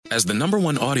As the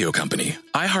 #1 audio company,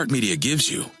 iHeartMedia gives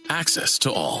you access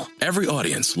to all. Every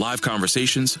audience, live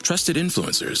conversations, trusted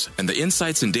influencers, and the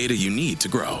insights and data you need to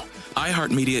grow.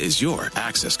 iHeartMedia is your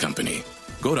access company.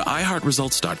 Go to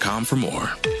iHeartResults.com for more.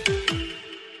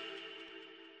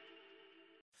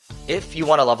 If you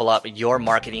want to level up your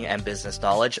marketing and business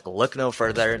knowledge, look no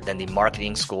further than the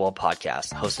Marketing School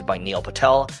podcast, hosted by Neil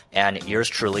Patel and yours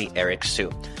truly, Eric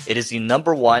Su. It is the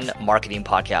 #1 marketing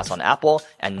podcast on Apple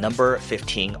and number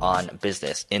 15 on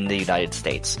business in the United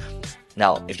States.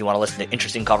 Now, if you want to listen to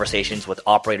interesting conversations with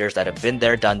operators that have been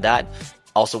there, done that,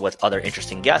 also with other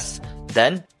interesting guests,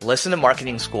 then listen to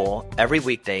Marketing School every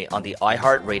weekday on the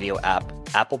iHeartRadio app,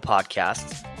 Apple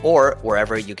Podcasts, or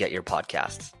wherever you get your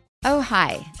podcasts. Oh,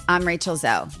 hi, I'm Rachel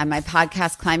Zoe, and my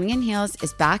podcast, Climbing in Heels,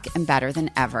 is back and better than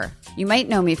ever. You might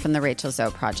know me from the Rachel Zoe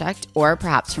Project, or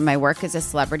perhaps from my work as a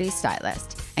celebrity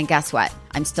stylist. And guess what?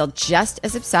 I'm still just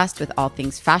as obsessed with all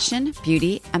things fashion,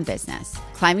 beauty, and business.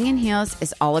 Climbing in Heels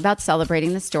is all about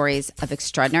celebrating the stories of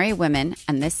extraordinary women,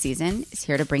 and this season is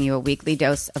here to bring you a weekly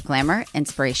dose of glamour,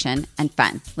 inspiration, and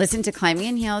fun. Listen to Climbing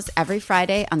in Heels every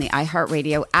Friday on the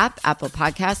iHeartRadio app, Apple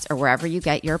Podcasts, or wherever you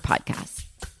get your podcasts.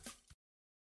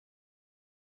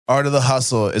 Art of the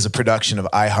Hustle is a production of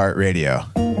iHeartRadio.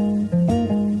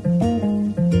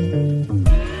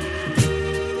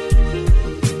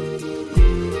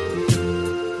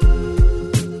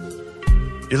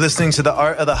 You're listening to The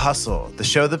Art of the Hustle, the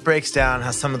show that breaks down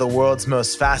how some of the world's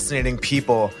most fascinating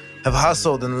people have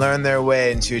hustled and learned their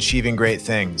way into achieving great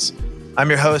things. I'm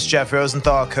your host, Jeff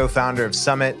Rosenthal, co-founder of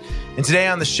Summit. And today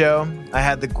on the show, I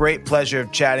had the great pleasure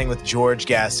of chatting with George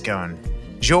Gascon.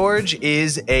 George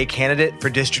is a candidate for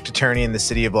district attorney in the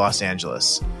city of Los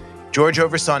Angeles. George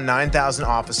oversaw 9,000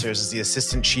 officers as the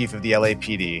assistant chief of the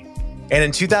LAPD. And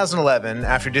in 2011,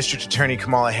 after District Attorney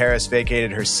Kamala Harris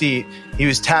vacated her seat, he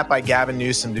was tapped by Gavin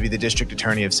Newsom to be the district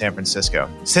attorney of San Francisco.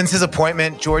 Since his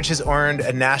appointment, George has earned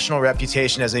a national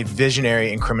reputation as a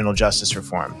visionary in criminal justice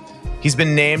reform. He's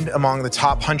been named among the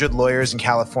top 100 lawyers in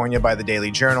California by the Daily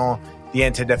Journal. The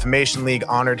Anti-Defamation League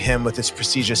honored him with its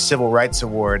prestigious Civil Rights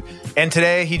Award. And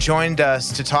today he joined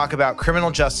us to talk about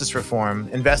criminal justice reform,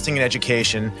 investing in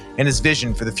education, and his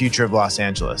vision for the future of Los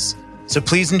Angeles. So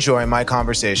please enjoy my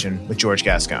conversation with George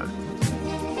Gascon.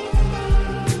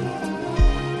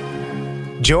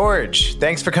 George,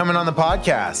 thanks for coming on the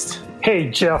podcast. Hey,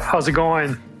 Jeff, how's it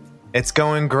going? It's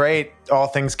going great, all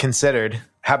things considered.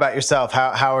 How about yourself?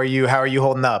 How are you? How are you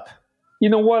holding up? You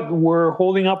know what? We're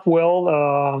holding up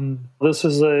well. This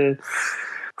is a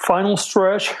final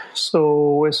stretch,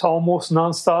 so it's almost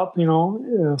nonstop.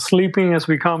 Sleeping is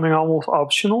becoming almost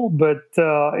optional, but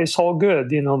it's all good.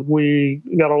 We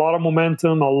got a lot of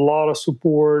momentum, a lot of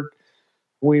support.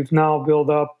 We've now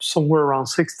built up somewhere around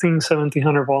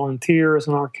 1,700 volunteers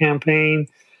in our campaign.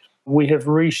 We have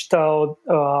reached out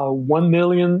 1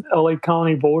 million LA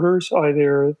County voters,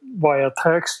 either via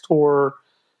text or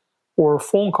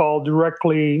phone call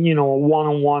directly, a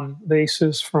one-on-one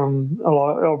basis from a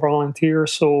lot of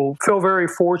volunteers. So feel very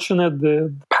fortunate.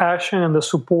 The passion and the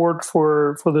support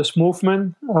for this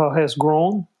movement has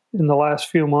grown in the last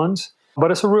few months. But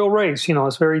it's a real race.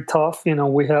 It's very tough.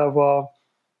 We have,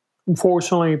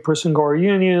 unfortunately, prison guard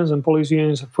unions and police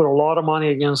unions have put a lot of money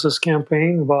against this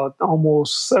campaign, about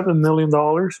almost $7 million.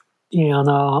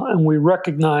 And we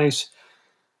recognize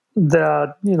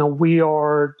that, we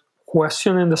are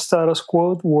questioning the status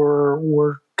quo.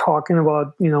 We're talking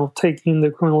about, taking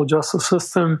the criminal justice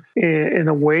system in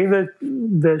a way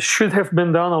that should have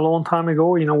been done a long time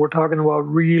ago. We're talking about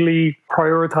really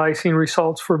prioritizing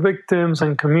results for victims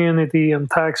and community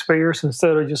and taxpayers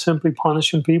instead of just simply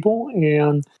punishing people.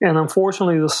 And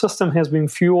unfortunately, the system has been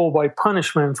fueled by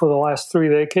punishment for the last 3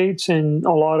 decades, and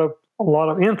a lot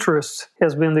of interest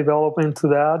has been developed into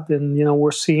that. And,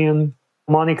 we're seeing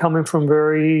money coming from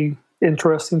very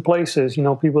interesting places,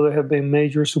 people that have been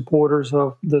major supporters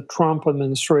of the Trump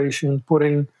administration,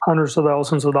 putting hundreds of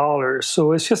thousands of dollars.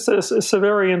 So it's a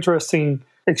very interesting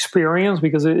experience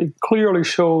because it clearly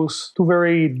shows two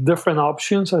very different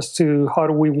options as to how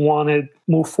do we want to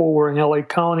move forward in LA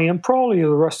County and probably the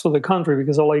rest of the country,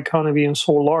 because LA County being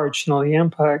so large, the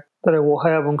impact that it will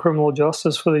have on criminal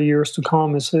justice for the years to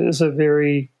come is a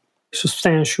very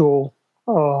substantial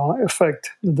effect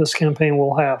that this campaign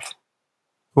will have.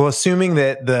 Well, assuming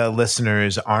that the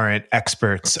listeners aren't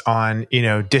experts on,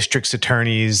 districts,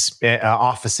 attorneys,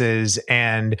 offices,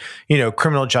 and,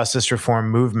 criminal justice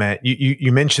reform movement, you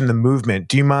mentioned the movement.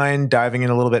 Do you mind diving in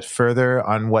a little bit further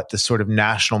on what the sort of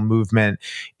national movement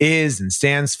is and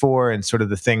stands for, and sort of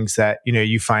the things that,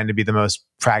 you find to be the most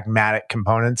pragmatic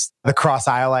components, the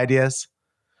cross-aisle ideas?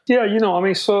 Yeah,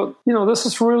 this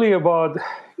is really about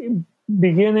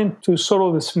beginning to sort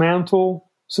of dismantle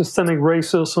systemic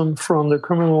racism from the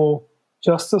criminal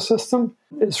justice system.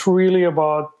 It's really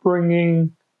about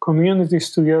bringing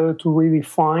communities together to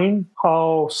redefine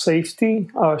how safety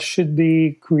should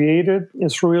be created.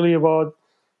 It's really about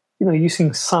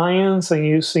using science and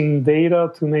using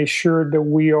data to make sure that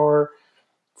we are,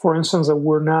 for instance, that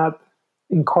we're not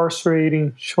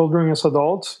incarcerating children as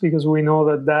adults, because we know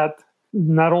that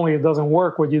not only it doesn't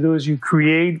work, what you do is you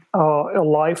create a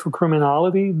life of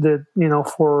criminality that,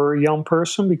 for a young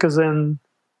person, because then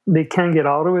they can't get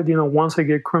out of it. Once they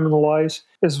get criminalized,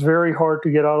 it's very hard to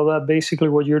get out of that. Basically,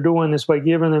 what you're doing is by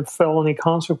giving them felony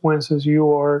consequences,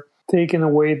 you are taking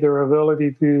away their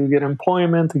ability to get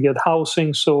employment, to get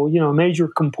housing. So, a major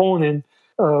component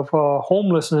of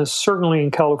homelessness, certainly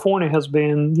in California, has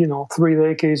been, 3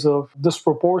 decades of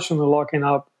disproportionately locking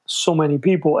up so many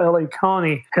people. LA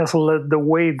County has led the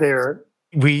way there.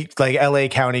 LA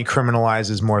County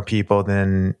criminalizes more people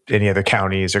than any other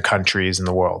counties or countries in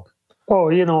the world. Oh,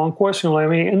 unquestionably. I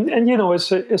mean,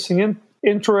 it's an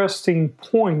interesting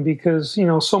point because,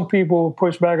 some people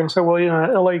push back and say,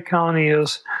 well, LA County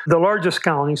is the largest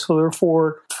county, so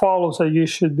therefore follows that you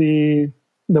should be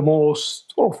the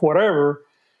most of whatever.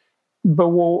 But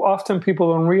what often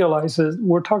people don't realize is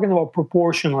we're talking about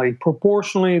proportionally.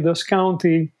 Proportionally, this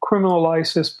county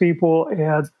criminalizes people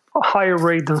at a higher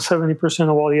rate than 70%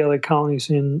 of all the other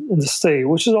counties in the state,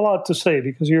 which is a lot to say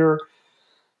because you're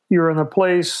in a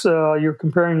place, you're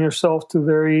comparing yourself to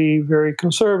very, very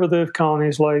conservative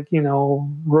counties like,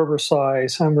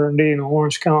 Riverside, San Bernardino,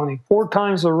 Orange County, 4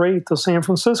 times the rate of San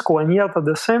Francisco. And yet at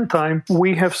the same time,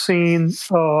 we have seen,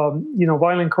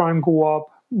 violent crime go up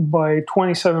by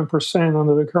 27%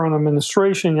 under the current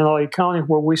administration in LA County,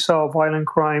 where we saw violent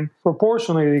crime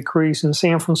proportionally decrease in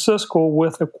San Francisco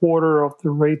with a quarter of the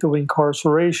rate of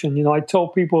incarceration. I tell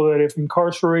people that if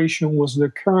incarceration was the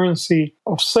currency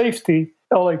of safety,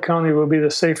 LA County would be the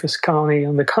safest county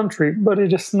in the country, but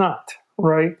it is not,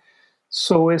 right?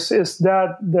 So it's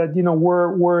that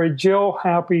we're a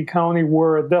jail-happy county,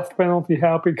 we're a death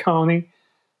penalty-happy county,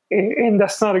 and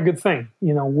that's not a good thing.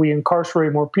 We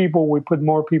incarcerate more people, we put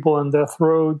more people on death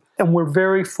row, and we're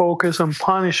very focused on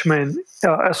punishment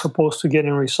as opposed to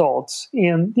getting results.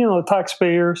 And, the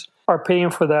taxpayers are paying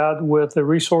for that with the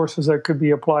resources that could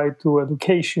be applied to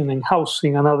education and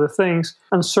housing and other things.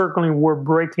 And certainly we're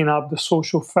breaking up the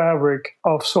social fabric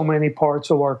of so many parts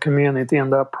of our community in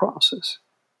that process.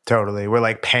 Totally.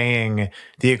 We're paying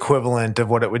the equivalent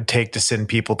of what it would take to send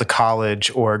people to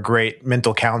college or great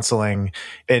mental counseling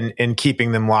and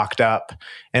keeping them locked up.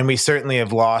 And we certainly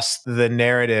have lost the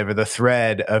narrative or the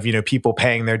thread of, people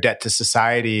paying their debt to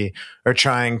society or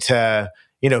trying to,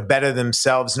 better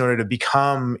themselves in order to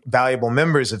become valuable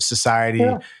members of society,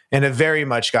 and have very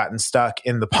much gotten stuck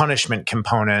in the punishment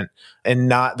component and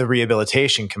not the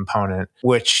rehabilitation component,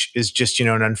 which is just,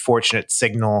 an unfortunate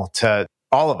signal to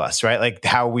all of us, right?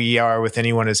 How we are with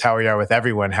anyone is how we are with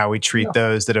everyone. How we treat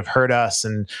those that have hurt us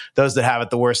and those that have it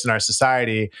the worst in our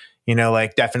society,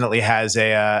 definitely has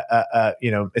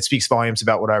it speaks volumes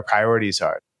about what our priorities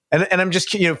are. And I'm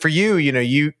just, for you,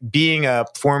 you being a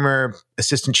former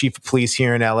assistant chief of police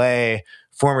here in LA,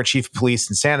 former chief of police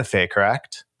in Santa Fe,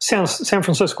 correct? San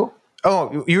Francisco.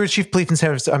 Oh, you were chief of police in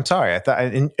San Francisco. I'm sorry. I thought,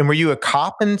 and were you a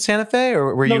cop in Santa Fe,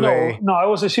 or were you No, I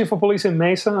was a chief of police in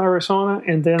Mesa, Arizona,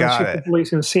 and then chief of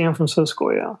police in San Francisco.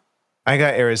 Yeah. I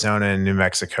got Arizona and New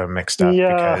Mexico mixed up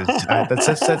because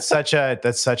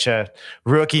that's such a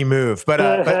rookie move. But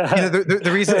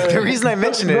the reason I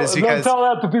mention it is because don't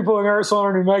tell that to people in Arizona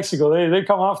or New Mexico. They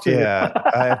come after you.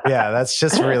 That's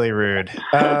just really rude.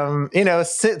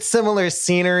 Similar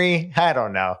scenery. I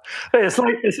don't know.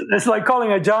 It's like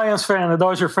calling a Giants fan a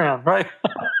Dodger fan, right?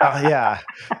 Yeah.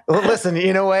 Well, listen,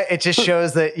 you know what? It just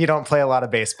shows that you don't play a lot of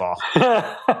baseball.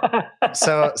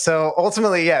 So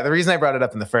ultimately, the reason I brought it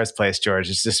up in the first place, George,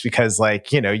 is just because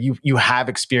you have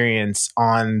experience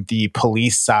on the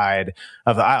police side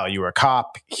of the aisle. You were a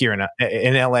cop here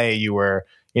in LA. You were,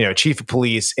 chief of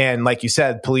police. And like you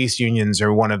said, police unions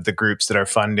are one of the groups that are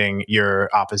funding your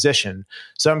opposition.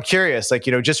 So I'm curious,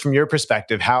 just from your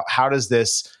perspective, how does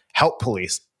this help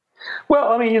police?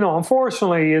 Well,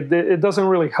 unfortunately, it doesn't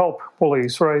really help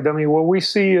police, right? What we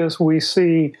see is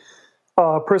prison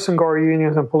guard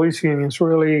unions and police unions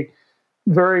really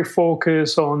very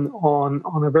focused on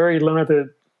a very limited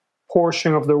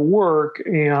portion of their work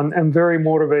and very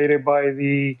motivated by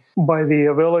the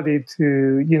ability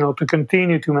to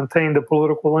continue to maintain the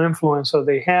political influence that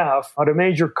they have at a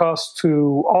major cost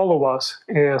to all of us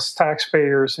as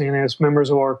taxpayers and as members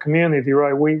of our community,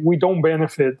 right? We don't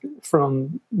benefit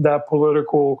from that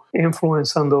political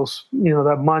influence and those,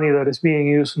 that money that is being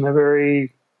used in a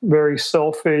very very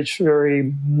selfish,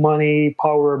 very money,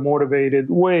 power motivated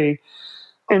way.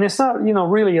 And it's not,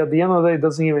 really at the end of the day, it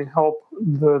doesn't even help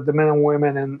the men and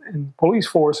women in police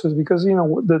forces because,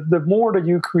 the more that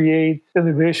you create a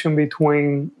division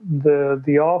between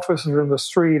the officers in the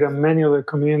street and many of the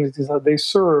communities that they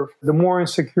serve, the more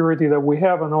insecurity that we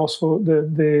have and also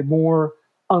the more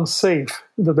unsafe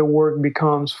that the work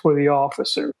becomes for the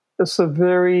officer. It's a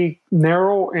very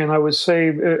narrow and I would say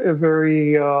a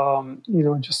very,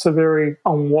 just a very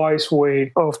unwise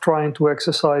way of trying to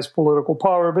exercise political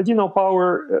power. But,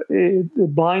 power,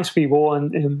 it blinds people.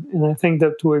 And I think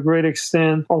that to a great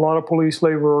extent, a lot of police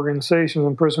labor organizations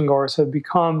and prison guards have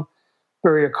become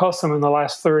very accustomed in the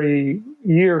last 30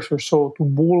 years or so to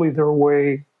bully their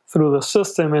way through the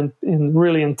system and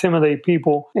really intimidate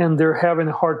people. And they're having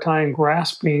a hard time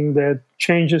grasping that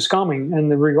change is coming. And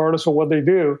regardless of what they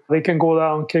do, they can go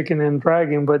down kicking and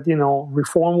dragging, but,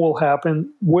 reform will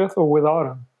happen with or without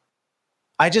them.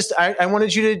 I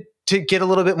wanted you to get a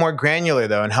little bit more granular,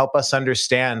 though, and help us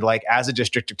understand, like, as a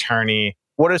district attorney,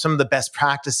 what are some of the best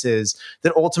practices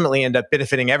that ultimately end up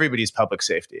benefiting everybody's public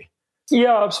safety?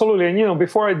 Yeah, absolutely. And,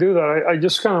 before I do that, I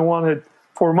just kind of wanted...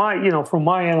 from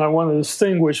my end, I want to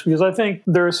distinguish because I think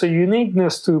there's a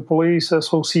uniqueness to police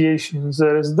associations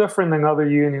that is different than other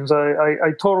unions.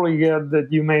 I totally get that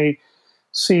you may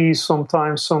see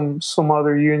sometimes some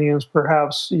other unions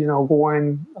perhaps,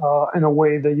 going in a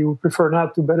way that you would prefer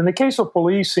not to. But in the case of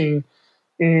policing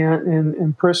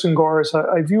and prison guards,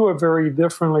 I view it very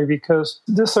differently because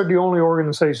these are the only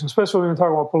organizations, especially when we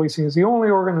talk about policing, it's the only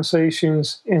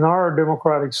organizations in our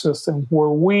democratic system where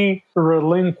we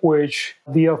relinquish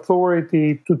the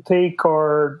authority to take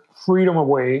our freedom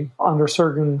away under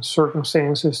certain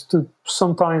circumstances to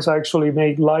sometimes actually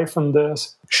make life and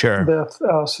death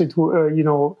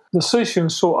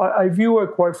decisions. So I view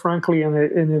it, quite frankly,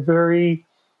 in a very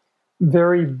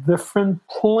very different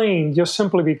plane, just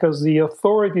simply because the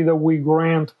authority that we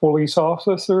grant police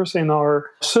officers in our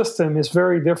system is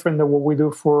very different than what we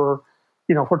do for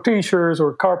teachers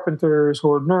or carpenters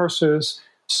or nurses.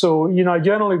 So, I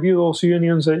generally view those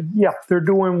unions that, they're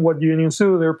doing what unions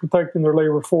do. They're protecting their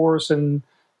labor force, and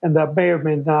that may or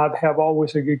may not have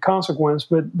always a good consequence.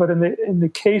 But in the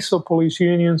case of police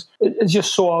unions, it's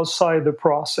just so outside the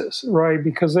process, right?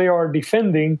 Because they are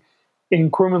defending in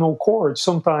criminal courts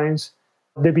sometimes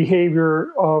the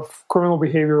criminal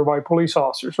behavior by police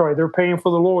officers, right? They're paying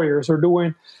for the lawyers. They're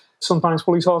doing sometimes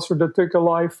police officers that take a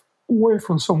life away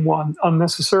from someone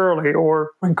unnecessarily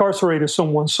or incarcerated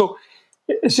someone. So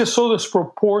it's just so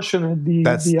disproportionate, the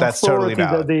authority totally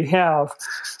that they have.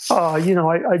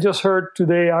 I just heard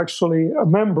today actually a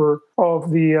member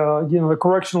of the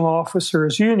Correctional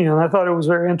Officers Union, and I thought it was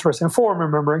very interesting, a former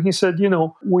member, and he said,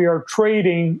 we are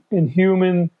trading in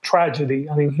human tragedy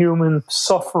and in human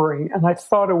suffering. And I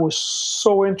thought it was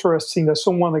so interesting that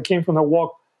someone that came from the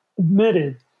walk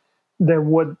admitted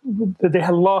that they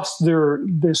had lost their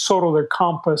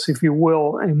compass, if you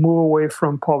will, and move away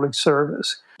from public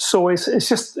service. So it's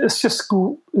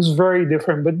very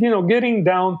different. But getting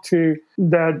down to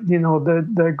that,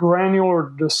 the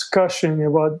granular discussion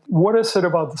about what is it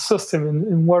about the system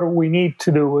and what do we need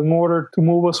to do in order to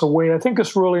move us away, I think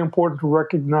it's really important to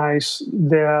recognize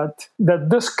that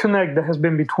disconnect that has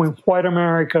been between white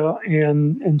America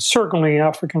and certainly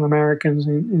African Americans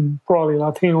and probably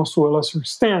Latinos to a lesser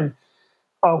extent.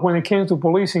 When it came to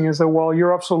policing, is that, well,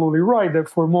 you're absolutely right that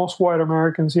for most white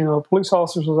Americans, police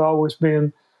officers has always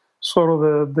been sort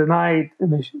of the knight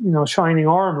in the shining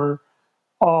armor.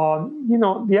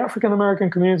 The African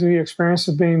American community experience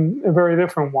has been a very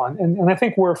different one, and I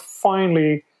think we're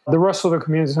finally the rest of the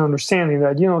community is understanding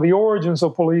that the origins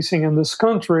of policing in this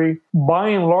country, by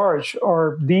and large,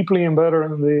 are deeply embedded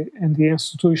in the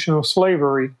institution of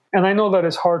slavery. And I know that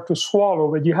it's hard to swallow,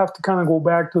 but you have to kind of go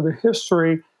back to the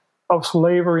history of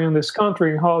slavery in this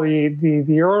country and how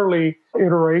the early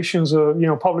iterations of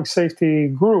public safety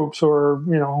groups or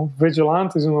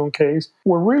vigilantes in one case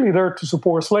were really there to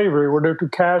support slavery. Were there to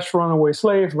catch runaway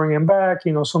slaves, bring them back,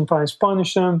 sometimes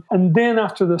punish them. And then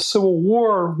after the Civil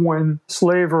War, when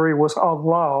slavery was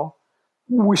outlawed,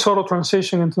 we sort of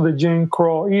transitioned into the Jim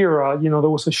Crow era. There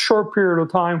was a short period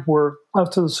of time where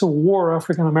after the Civil War,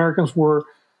 African Americans were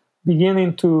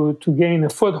beginning to gain a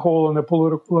foothold in the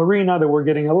political arena. They were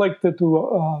getting elected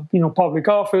to public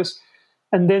office,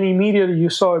 and then immediately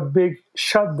you saw a big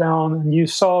shutdown, and you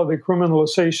saw the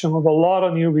criminalization of a lot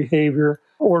of new behavior,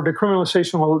 or the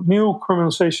criminalization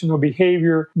of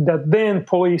behavior that then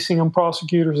policing and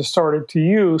prosecutors started to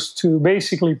use to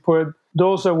basically put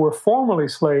those that were formerly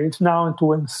slaves now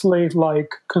into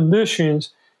enslaved-like conditions,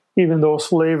 even though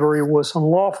slavery was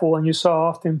unlawful. And you saw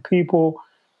often people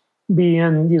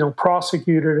being,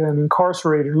 prosecuted and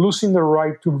incarcerated, losing the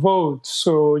right to vote.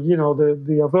 So,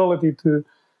 the ability to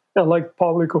elect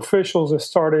public officials has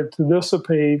started to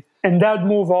dissipate. And that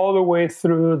moved all the way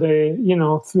through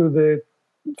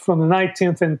from the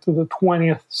 19th into the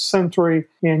 20th century.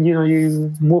 And,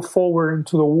 you move forward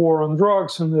into the war on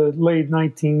drugs in the late the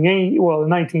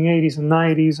 1980s and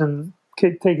 90s and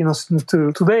taking us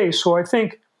into today. So I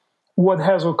think what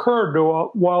has occurred,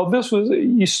 though, while this was,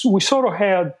 we sort of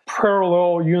had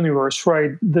parallel universe,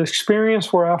 right? The experience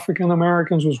for African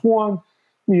Americans was one.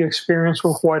 The experience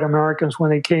with white Americans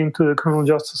when they came to the criminal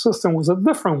justice system was a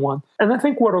different one. And I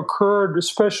think what occurred,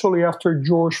 especially after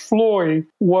George Floyd,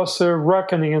 was a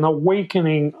reckoning, an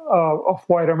awakening of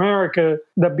white America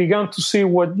that began to see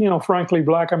what, frankly,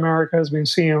 Black America has been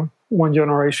seeing one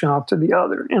generation after the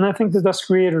other. And I think that that's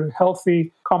created a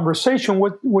healthy conversation,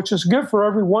 which is good for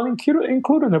everyone,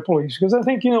 including the police. Because I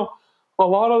think, a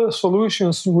lot of the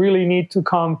solutions really need to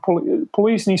come.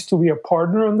 Police needs to be a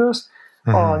partner in this.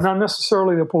 Not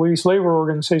necessarily the police labor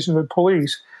organization, but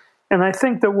police. And I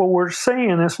think that what we're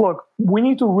saying is, look, we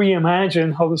need to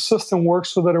reimagine how the system works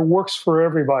so that it works for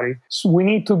everybody. So we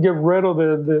need to get rid of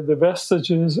the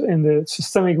vestiges and the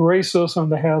systemic racism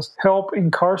that has helped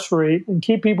incarcerate and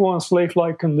keep people in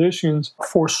slave-like conditions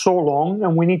for so long.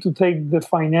 And we need to take the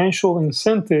financial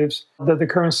incentives that the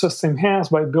current system has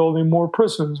by building more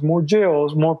prisons, more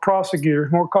jails, more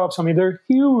prosecutors, more cops. I mean, they're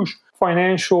huge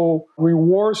financial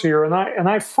rewards here. And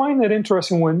I find it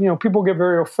interesting when, people get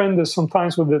very offended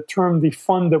sometimes with the term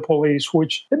defund the police,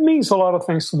 which it means a lot of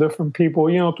things to different people.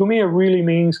 To me, it really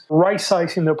means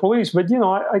right-sizing the police. But,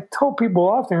 I tell people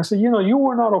often, I say, you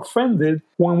were not offended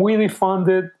when we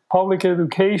defunded public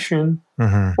education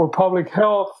or public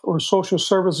health or social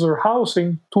services or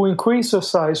housing to increase the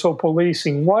size of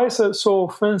policing. Why is it so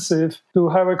offensive to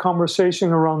have a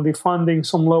conversation around defunding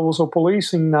some levels of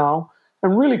policing now?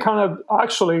 And really kind of,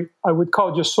 actually, I would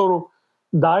call just sort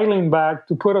of dialing back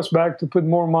to put us back to put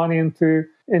more money into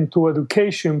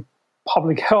education,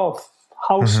 public health,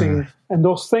 housing, and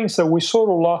those things that we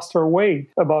sort of lost our way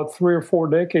about 3 or 4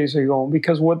 decades ago.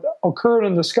 Because what occurred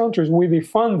in this country is we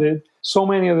defunded so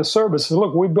many of the services.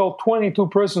 Look, we built 22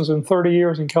 prisons in 30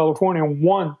 years in California and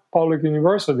 1 public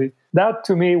university. That,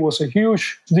 to me, was a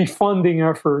huge defunding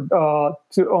effort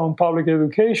on public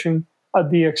education, at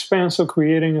the expense of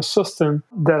creating a system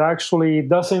that actually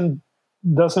doesn't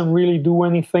really do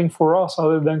anything for us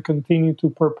other than continue to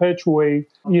perpetuate,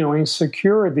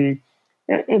 insecurity.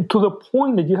 And to the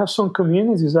point that you have some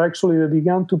communities actually that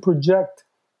began to project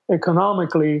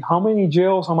economically, how many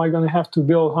jails am I going to have to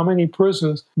build, how many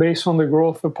prisons, based on the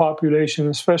growth of population,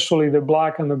 especially the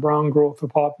Black and the brown growth of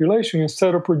population,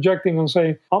 instead of projecting and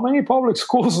saying, how many public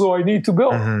schools do I need to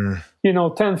build,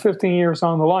 10, 15 years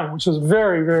down the line, which is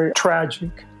very, very tragic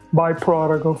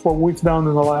byproduct of what we've done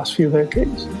in the last few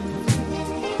decades.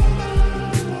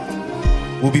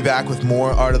 We'll be back with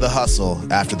more Art of the Hustle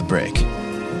after the break.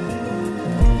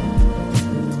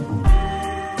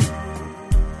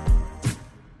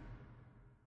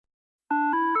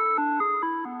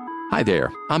 Hi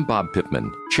there, I'm Bob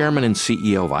Pittman, Chairman and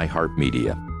CEO of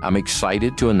iHeartMedia. I'm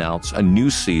excited to announce a new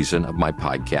season of my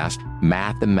podcast,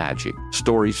 Math and Magic,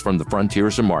 Stories from the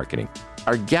Frontiers of Marketing.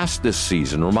 Our guests this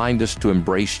season remind us to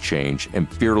embrace change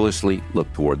and fearlessly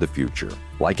look toward the future.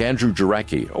 Like Andrew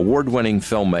Jarecki, award-winning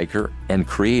filmmaker and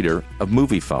creator of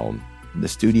Moviefone. The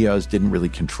studios didn't really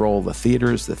control the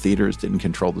theaters didn't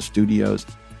control the studios.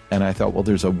 And I thought, well,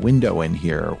 there's a window in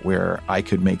here where I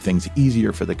could make things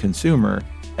easier for the consumer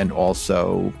and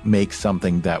also make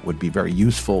something that would be very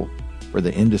useful for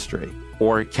the industry.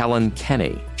 Or Kellen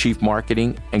Kenny, Chief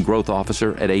Marketing and Growth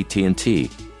Officer at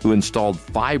AT&T, who installed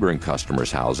fiber in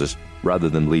customers' houses rather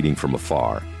than leading from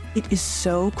afar. It is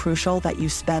so crucial that you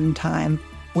spend time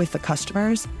with the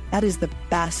customers. That is the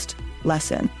best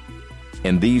lesson.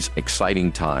 In these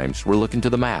exciting times, we're looking to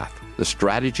the math, the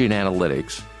strategy and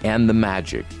analytics, and the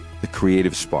magic, the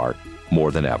creative spark,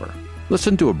 more than ever.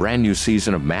 Listen to a brand new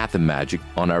season of Math and Magic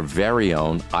on our very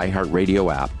own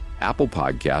iHeartRadio app, Apple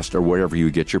Podcast, or wherever you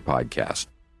get your podcast.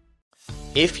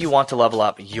 If you want to level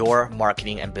up your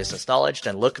marketing and business knowledge,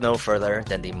 then look no further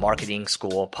than the Marketing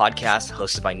School podcast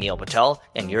hosted by Neil Patel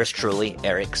and yours truly,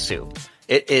 Eric Su.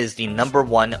 It is the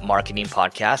 #1 marketing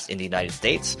podcast in the United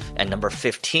States and number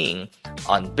 15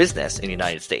 on business in the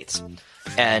United States.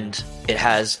 And it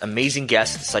has amazing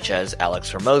guests such as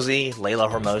Alex Hormozi,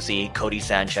 Layla Hormozi, Cody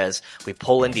Sanchez. We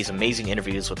pull in these amazing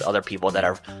interviews with other people that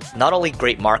are not only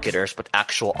great marketers, but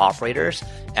actual operators.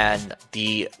 And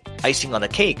the icing on the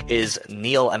cake is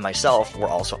Neil and myself were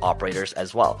also operators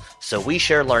as well. So we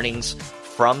share learnings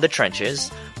from the trenches.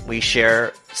 We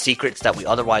share secrets that we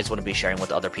otherwise wouldn't be sharing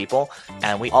with other people.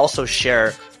 And we also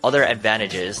share other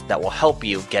advantages that will help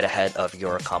you get ahead of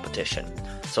your competition.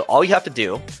 So all you have to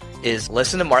do is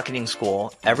listen to Marketing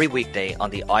School every weekday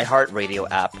on the iHeartRadio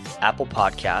app, Apple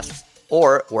Podcasts,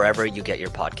 or wherever you get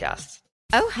your podcasts.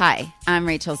 Oh, hi, I'm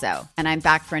Rachel Zoe, and I'm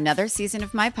back for another season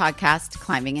of my podcast,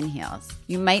 Climbing in Heels.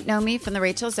 You might know me from the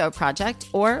Rachel Zoe Project,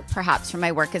 or perhaps from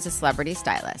my work as a celebrity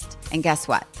stylist. And guess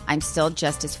what? I'm still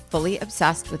just as fully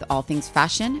obsessed with all things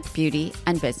fashion, beauty,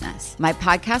 and business. My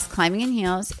podcast, Climbing in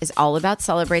Heels, is all about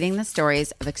celebrating the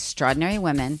stories of extraordinary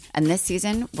women, and this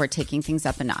season, we're taking things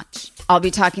up a notch. I'll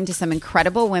be talking to some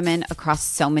incredible women across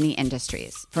so many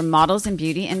industries, from models and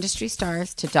beauty industry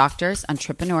stars to doctors,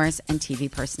 entrepreneurs, and TV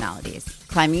personalities.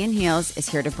 Climbing in Heels is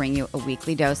here to bring you a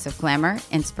weekly dose of glamour,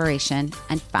 inspiration,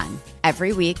 and fun.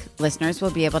 Every week, listeners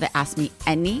will be able to ask me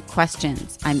any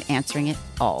questions. I'm answering it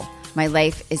all. My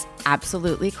life is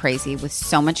absolutely crazy with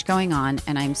so much going on,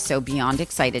 and I'm so beyond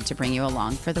excited to bring you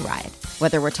along for the ride.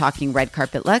 Whether we're talking red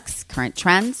carpet looks, current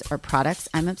trends, or products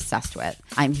I'm obsessed with,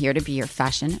 I'm here to be your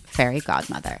fashion fairy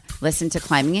godmother. Listen to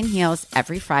Climbing in Heels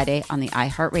every Friday on the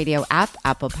iHeartRadio app,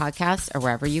 Apple Podcasts, or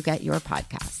wherever you get your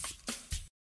podcasts.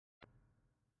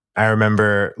 I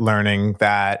remember learning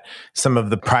that some of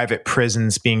the private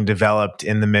prisons being developed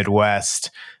in the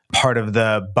Midwest, part of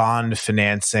the bond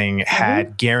financing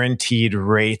had guaranteed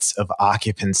rates of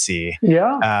occupancy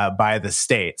by the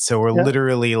state. So we're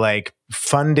literally like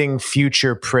funding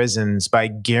future prisons by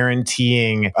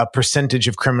guaranteeing a percentage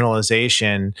of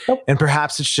criminalization. And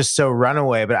perhaps it's just so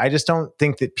runaway, but I just don't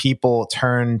think that people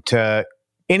turn to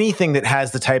anything that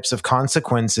has the types of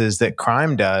consequences that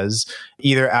crime does,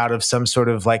 either out of some sort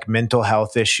of like mental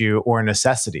health issue or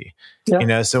necessity. You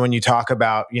know, so when you talk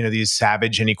about, you know, these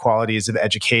savage inequalities of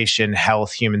education,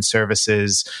 health, human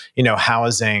services, you know,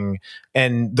 housing,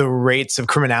 and the rates of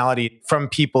criminality from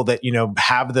people that, you know,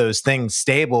 have those things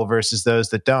stable versus those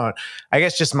that don't. I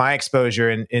guess just my exposure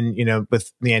in you know,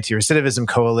 with the Anti-Recidivism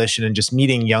Coalition and just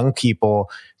meeting young people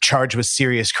charged with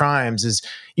serious crimes is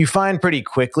you find pretty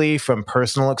quickly from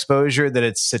personal exposure that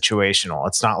it's situational.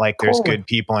 It's not like there's good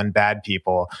people and bad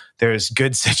people. There's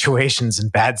good situations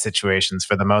and bad situations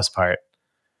for the most part.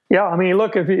 Yeah, I mean,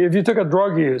 look, if you took a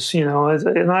drug use, you know,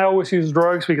 and I always use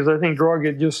drugs because I think drug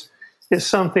it just is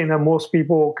something that most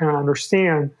people can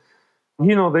understand.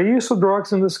 You know, the use of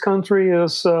drugs in this country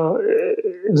is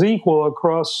equal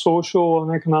across social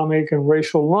and economic and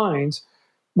racial lines.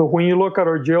 But when you look at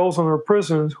our jails and our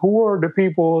prisons, who are the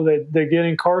people that get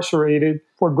incarcerated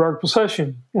for drug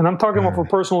possession? And I'm talking about for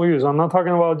personal use. I'm not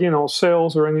talking about, you know,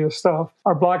 sales or any of the stuff.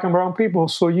 Are Black and brown people.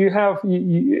 So you have,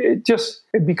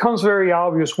 it becomes very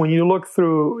obvious when you look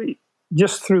through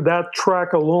that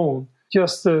track alone,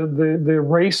 just the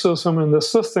racism in the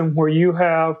system where you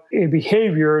have a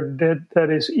behavior that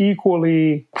is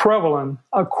equally prevalent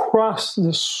across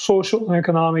the social,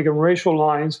 economic, and racial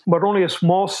lines, but only a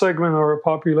small segment of our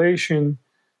population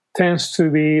tends to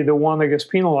be the one that gets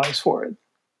penalized for it.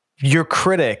 Your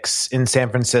critics in San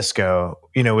Francisco,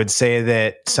 you know, would say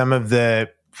that some of the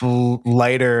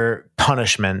lighter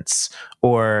punishments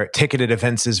or ticketed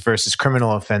offenses versus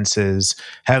criminal offenses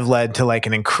have led to like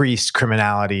an increased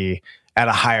criminality at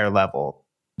a higher level.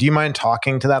 Do you mind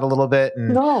talking to that a little bit?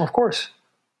 No, of course.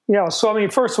 Yeah. So, I mean,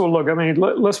 first of all, look, I mean,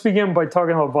 let's begin by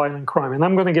talking about violent crime. And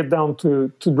I'm going to get down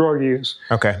to drug use.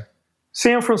 Okay.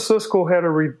 San Francisco had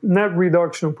a net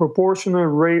reduction, proportionate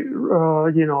rate,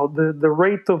 the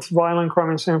rate of violent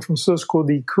crime in San Francisco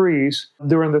decreased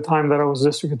during the time that I was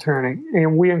district attorney.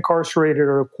 And we incarcerated at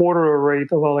a quarter of the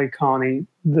rate of LA County.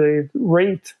 The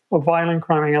rate of violent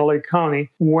crime in LA County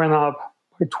went up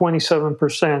by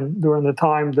 27% during the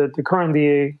time that the current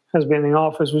DA has been in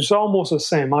office, which is almost the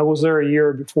same. I was there a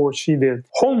year before she did.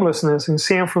 Homelessness in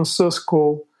San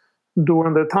Francisco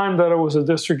during the time that I was a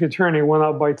district attorney went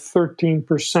up by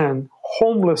 13%.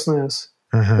 Homelessness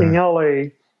in LA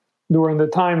during the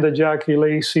time that Jackie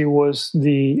Lacey has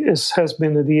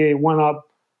been the DA went up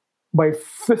by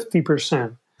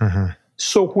 50%.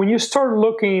 So when you start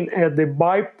looking at the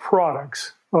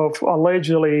byproducts of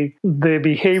allegedly the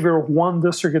behavior of one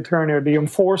district attorney or the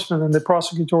enforcement and the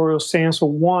prosecutorial stance of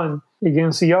one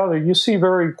against the other, you see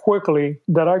very quickly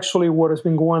that actually what has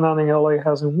been going on in LA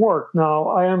hasn't worked. Now,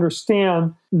 I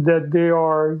understand that there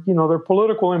are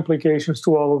political implications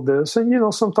to all of this. And,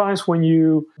 sometimes when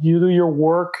you do your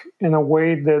work in a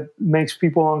way that makes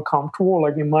people uncomfortable,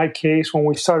 like in my case, when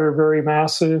we started very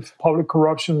massive public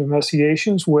corruption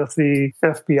investigations with the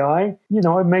FBI,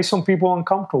 it made some people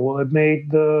uncomfortable. It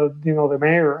made the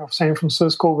mayor of San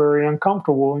Francisco very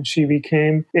uncomfortable, and she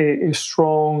became a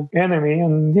strong enemy.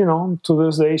 And, to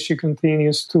this day, she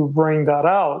continues to bring that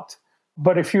out.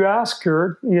 But if you ask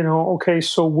her, okay,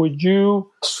 so would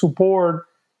you support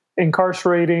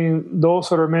incarcerating those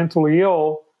that are mentally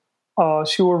ill?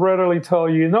 She will readily tell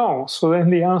you no. So then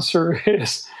the answer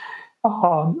is,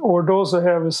 or those that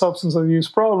have a substance abuse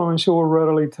problem, and she will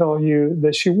readily tell you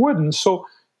that she wouldn't. So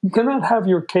you cannot have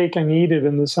your cake and eat it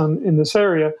in this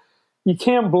area. You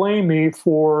can't blame me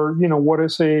for, what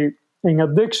is an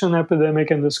addiction epidemic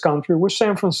in this country, which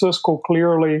San Francisco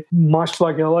clearly, much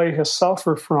like LA, has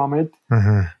suffered from it.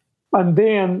 Mm-hmm. And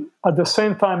then at the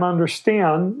same time,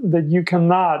 understand that you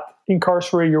cannot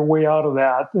incarcerate your way out of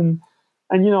that. And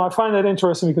I find that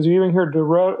interesting because you even hear the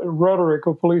rhetoric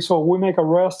of police, we make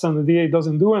arrests and the DA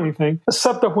doesn't do anything,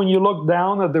 except that when you look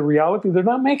down at the reality, they're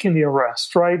not making the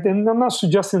arrest, right? And I'm not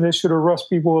suggesting they should arrest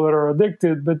people that are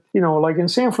addicted, but, like in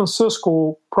San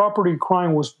Francisco, property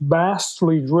crime was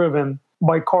vastly driven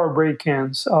by car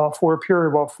break-ins for a period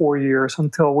of about 4 years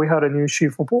until we had a new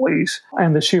chief of police.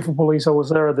 And the chief of police that was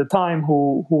there at the time,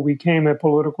 who became a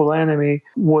political enemy,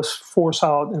 was forced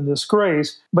out in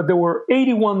disgrace. But there were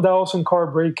 81,000 car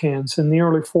break-ins in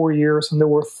nearly 4 years, and there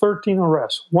were 13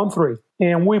 arrests, 13.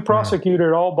 And we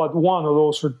prosecuted all but one of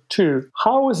those, or two.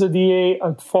 How is the DA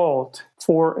at fault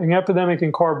for an epidemic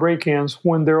in car break-ins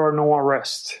when there are no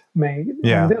arrests made?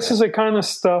 Yeah. And this is the kind of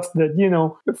stuff that,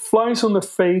 it flies on the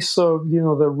face of,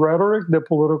 the rhetoric, the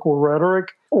political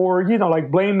rhetoric, or, like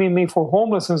blaming me for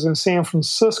homelessness in San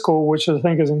Francisco, which I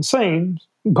think is insane.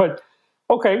 But,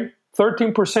 okay,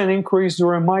 13% increase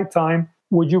during my time.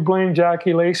 Would you blame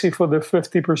Jackie Lacey for the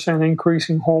 50% increase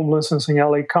in homelessness in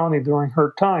LA County during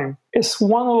her time? It's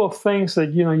one of the things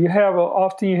that,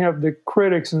 often you have the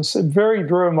critics, and it's very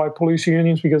driven by police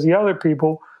unions, because the other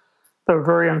people that are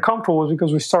very uncomfortable is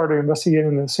because we started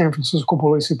investigating the San Francisco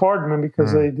Police Department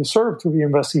because they deserve to be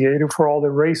investigated for all the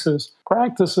racist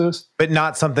practices. But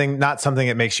not something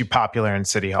that makes you popular in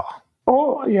City Hall.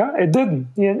 Oh, yeah, it didn't.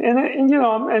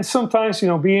 And sometimes,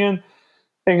 being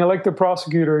an elected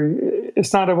prosecutor,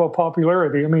 it's not about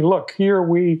popularity. I mean, look, here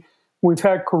we've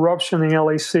had corruption in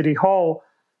LA City Hall,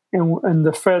 and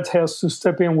the feds has to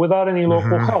step in without any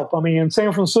local help. I mean, in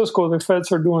San Francisco, the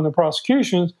feds are doing the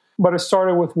prosecutions, but it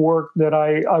started with work that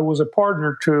I was a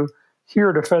partner to.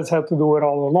 Here, the feds have to do it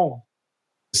all alone.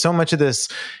 So much of this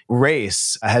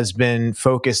race has been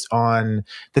focused on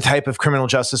the type of criminal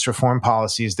justice reform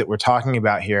policies that we're talking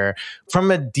about here.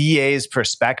 From a DA's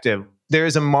perspective, there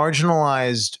is a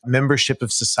marginalized membership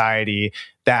of society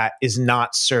that is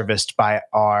not serviced by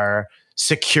our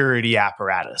security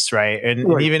apparatus, right?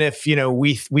 And even if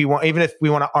we want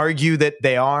to argue that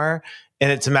they are, and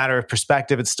it's a matter of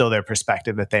perspective, it's still their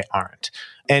perspective that they aren't.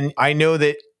 And I know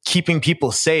that keeping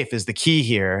people safe is the key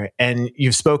here. And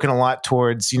you've spoken a lot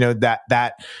towards,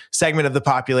 that segment of the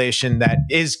population that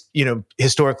is,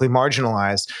 historically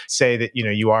marginalized. Say that,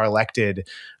 you are elected.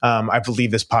 I believe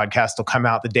this podcast will come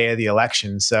out the day of the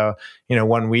election. So,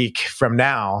 1 week from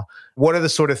now, what are the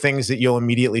sort of things that you'll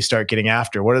immediately start getting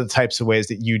after? What are the types of ways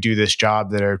that you do this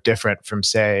job that are different from,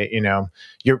 say,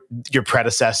 your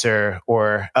predecessor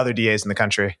or other DAs in the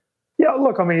country? Yeah,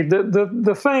 look, I mean,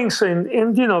 the things,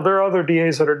 and there are other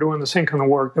DAs that are doing the same kind of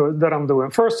work that I'm doing.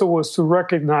 First, it was to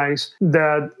recognize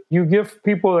that you give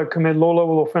people that commit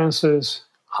low-level offenses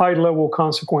high-level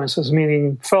consequences,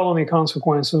 meaning felony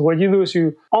consequences. What you do is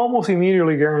you almost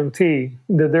immediately guarantee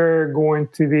that they're going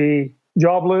to be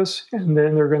jobless, and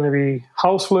then they're going to be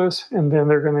houseless, and then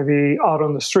they're going to be out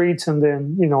on the streets, and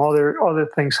then, other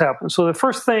things happen. So the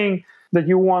first thing that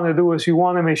you want to do is you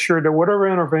want to make sure that whatever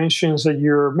interventions that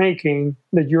you're making,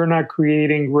 that you're not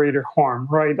creating greater harm,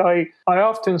 right? I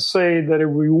often say that it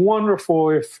would be wonderful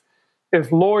if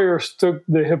lawyers took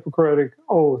the Hippocratic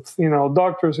oath.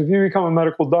 Doctors, if you become a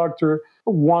medical doctor,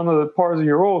 one of the parts of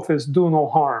your oath is do no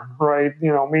harm, right?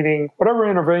 Meaning whatever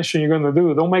intervention you're going to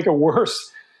do, don't make it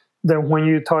worse than when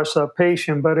you touch that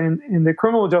patient. But in the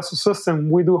criminal justice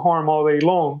system, we do harm all day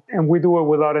long, and we do it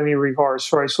without any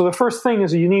regards, right? So the first thing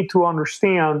is you need to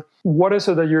understand what is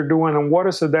it that you're doing and what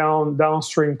is the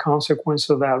downstream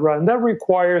consequence of that, right? And that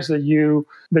requires that you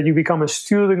become a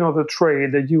student of the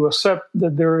trade, that you accept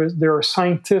that there are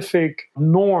scientific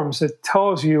norms that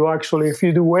tells you actually if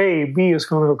you do A, B is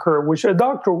going to occur, which a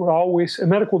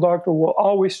medical doctor will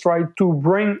always try to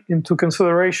bring into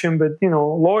consideration. But,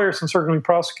 lawyers and certainly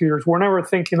prosecutors, we're never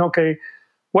thinking, okay,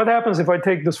 what happens if I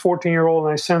take this 14-year-old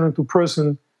and I send him to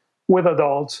prison with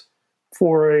adults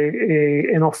for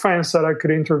an offense that I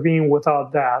could intervene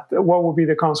without that? What would be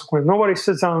the consequence? Nobody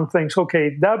sits down and thinks,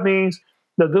 okay, that means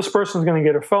that this person is going to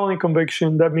get a felony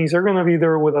conviction. That means they're going to be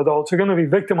there with adults. They're going to be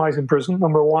victimized in prison,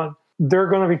 number one. They're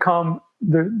going to become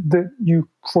you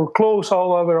foreclose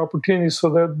all other opportunities so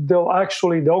that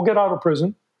they'll get out of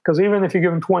prison. Because even if you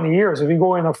give them 20 years, if you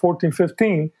go in at 14,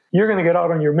 15, you're going to get out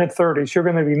in your mid-30s. You're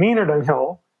going to be meaner than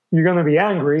hell. You're going to be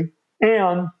angry.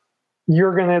 And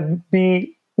you're going to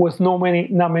be with not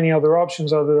many other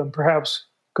options other than perhaps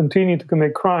continue to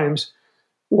commit crimes,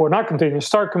 or not continue,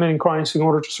 start committing crimes in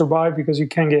order to survive, because you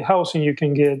can't get housing, you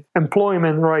can get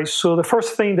employment, right? So the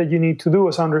first thing that you need to do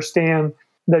is understand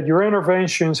that your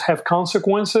interventions have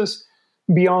consequences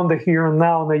beyond the here and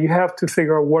now, and that you have to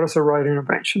figure out what is the right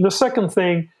intervention. The second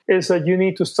thing is that you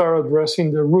need to start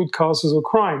addressing the root causes of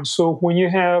crime. So when you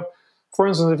have, for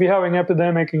instance, if you have an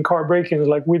epidemic in car break-ins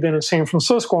like we did in San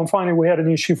Francisco, and finally we had an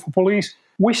issue for police,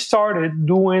 we started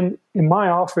doing, in my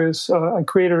office, I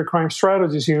created a crime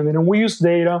strategies unit, and we used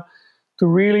data to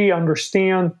really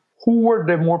understand who were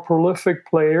the more prolific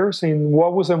players and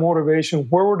what was the motivation,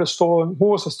 who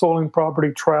was the stolen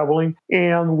property traveling.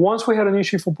 And once we had an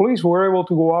issue for police, we were able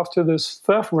to go after this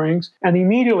theft rings and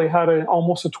immediately had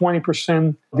almost a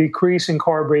 20% decrease in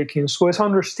car break-ins. So it's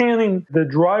understanding the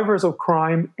drivers of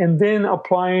crime and then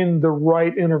applying the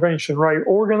right intervention, right?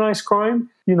 Organized crime,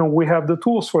 we have the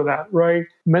tools for that, right?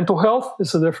 Mental health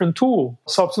is a different tool.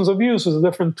 Substance abuse is a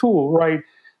different tool, right?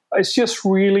 It's just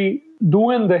really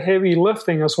doing the heavy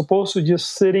lifting as opposed to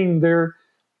just sitting there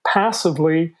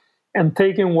passively and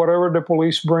taking whatever the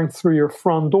police bring through your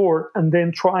front door and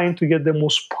then trying to get the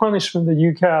most punishment that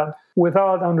you can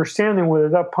without understanding whether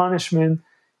that punishment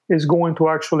is going to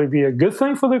actually be a good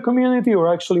thing for the community,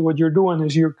 or actually what you're doing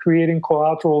is you're creating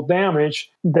collateral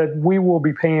damage that we will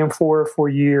be paying for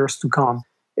years to come.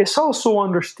 It's also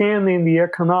understanding the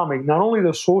economic, not only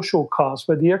the social cost,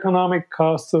 but the economic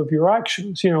cost of your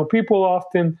actions. People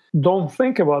often don't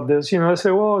think about this. They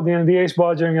say, well, the DA's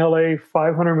budget in LA,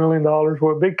 $500 million,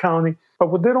 we're a big county.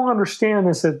 But what they don't understand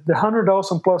is that the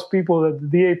 100,000 plus people that the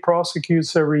DA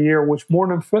prosecutes every year, which more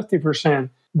than 50%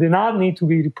 did not need to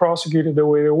be prosecuted the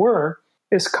way they were,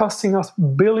 is costing us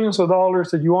billions of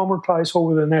dollars that you amortize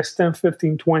over the next 10,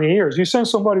 15, 20 years. You send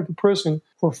somebody to prison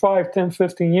for 5, 10,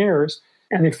 15 years,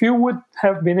 and if you would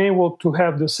have been able to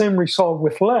have the same result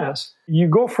with less, you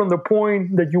go from the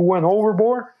point that you went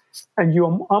overboard and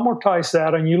you amortize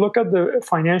that, and you look at the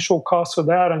financial costs of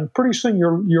that, and pretty soon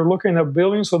you're looking at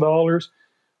billions of dollars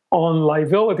on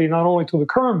liability, not only to the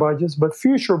current budgets, but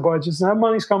future budgets. And that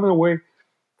money's coming away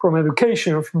from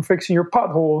education, from fixing your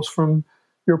potholes, from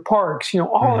your parks.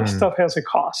 All that stuff has a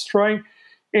cost, right?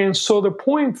 And so the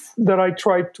point that I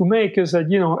tried to make is that,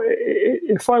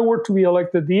 if I were to be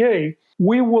elected DA,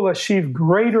 we will achieve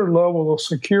greater level of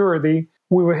security.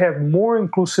 We would have more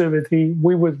inclusivity.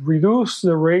 We would reduce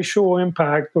the racial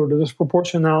impact or the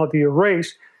disproportionality of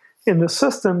race in the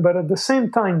system. But at the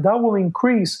same time, that will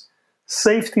increase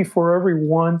safety for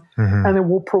everyone. And it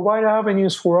will provide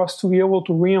avenues for us to be able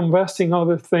to reinvest in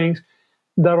other things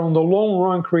that on the long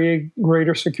run create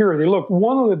greater security. Look,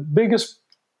 one of the biggest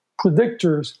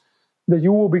predictors that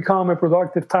you will become a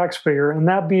productive taxpayer and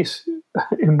not be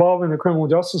involved in the criminal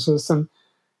justice system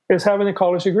is having a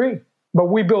college degree. But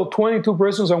we built 22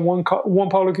 prisons and one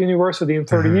public university in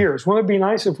 30 years. Wouldn't it be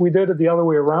nice if we did it the other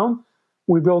way around?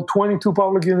 We built 22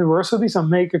 public universities and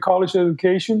make a college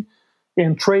education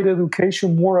and trade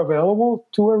education more available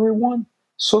to everyone.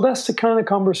 So that's the kind of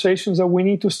conversations that we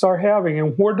need to start having.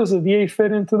 And where does the DA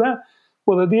fit into that?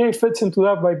 Well, the DA fits into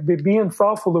that by being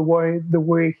thoughtful the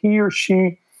way he or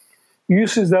she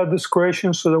uses that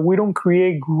discretion so that we don't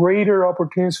create greater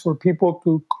opportunities for people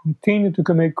to continue to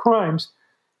commit crimes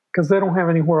because they don't have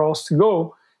anywhere else to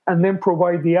go, and then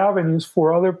provide the avenues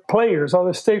for other players,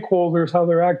 other stakeholders,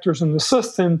 other actors in the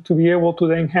system to be able to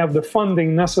then have the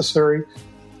funding necessary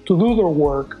to do their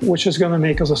work, which is going to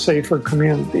make us a safer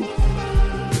community.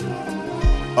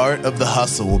 Art of the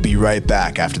Hustle will be right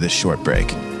back after this short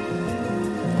break.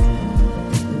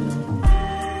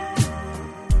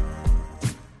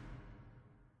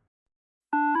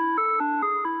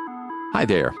 Hi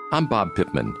there, I'm Bob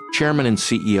Pittman, Chairman and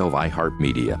CEO of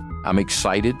iHeartMedia. I'm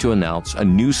excited to announce a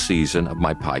new season of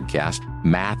my podcast,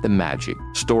 Math and Magic,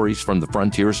 Stories from the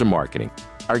Frontiers of Marketing.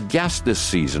 Our guests this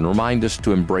season remind us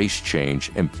to embrace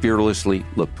change and fearlessly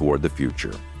look toward the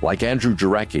future. Like Andrew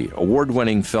Jarecki,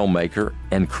 award-winning filmmaker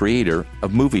and creator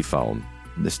of Moviefone.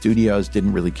 The studios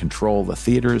didn't really control the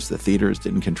theaters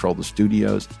didn't control the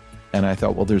studios. And I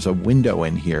thought, well, there's a window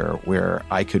in here where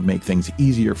I could make things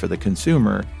easier for the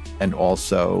consumer and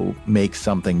also make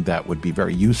something that would be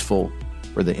very useful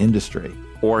for the industry.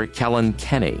 Or Kellen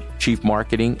Kenny, Chief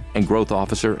Marketing and Growth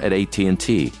Officer at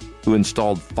AT&T, who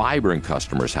installed fiber in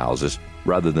customers' houses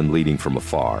rather than leading from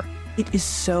afar. It is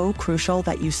so crucial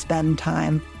that you spend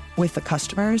time with the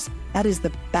customers. That is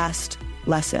the best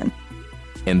lesson.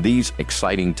 In these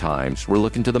exciting times, we're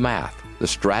looking to the math, the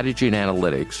strategy and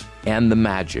analytics, and the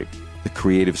magic, the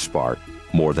creative spark,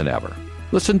 more than ever.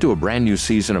 Listen to a brand new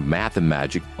season of Math and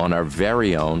Magic on our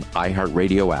very own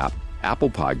iHeartRadio app, Apple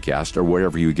Podcast, or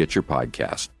wherever you get your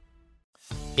podcast.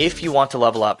 If you want to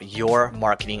level up your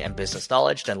marketing and business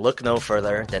knowledge, then look no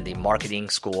further than the Marketing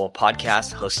School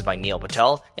podcast hosted by Neil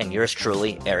Patel and yours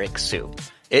truly, Eric Siu.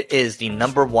 It is the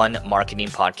 #1 marketing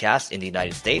podcast in the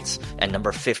United States and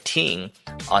number 15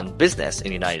 on business in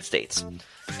the United States.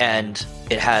 And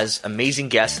it has amazing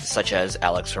guests such as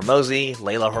Alex Hormozi,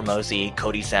 Layla Hormozi,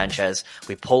 Cody Sanchez.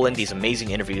 We pull in these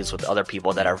amazing interviews with other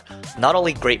people that are not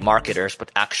only great marketers,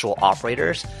 but actual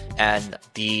operators. And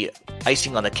the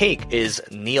icing on the cake is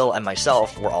Neil and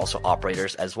myself were also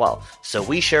operators as well. So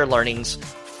we share learnings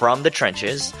from the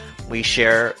trenches. We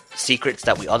share secrets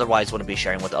that we otherwise wouldn't be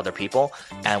sharing with other people.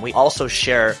 And we also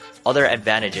share other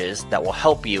advantages that will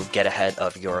help you get ahead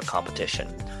of your competition.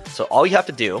 So all you have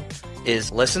to do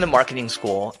is listen to Marketing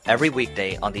School every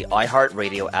weekday on the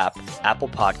iHeartRadio app, Apple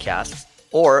Podcasts,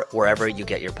 or wherever you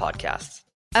get your podcasts.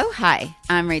 Oh, hi,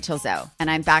 I'm Rachel Zoe, and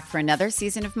I'm back for another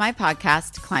season of my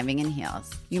podcast, Climbing in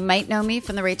Heels. You might know me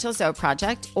from the Rachel Zoe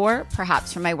Project, or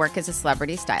perhaps from my work as a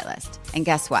celebrity stylist. And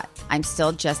guess what? I'm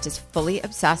still just as fully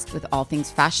obsessed with all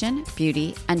things fashion,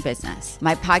 beauty, and business.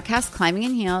 My podcast, Climbing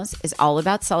in Heels, is all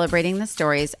about celebrating the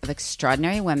stories of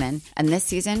extraordinary women, and this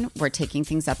season, we're taking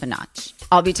things up a notch.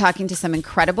 I'll be talking to some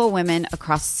incredible women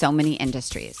across so many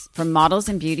industries, from models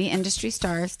and beauty industry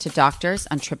stars to doctors,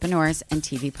 entrepreneurs, and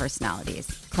TV personalities.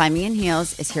 Climbing in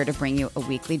Heels is here to bring you a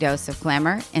weekly dose of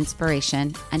glamour,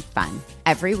 inspiration, and fun.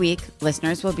 Every week,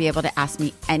 listeners will be able to ask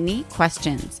me any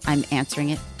questions. I'm answering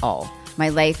it all. My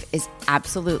life is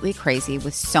absolutely crazy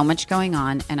with so much going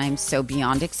on, and I'm so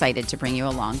beyond excited to bring you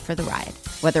along for the ride.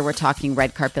 Whether we're talking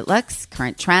red carpet looks,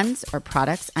 current trends, or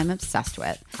products I'm obsessed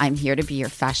with, I'm here to be your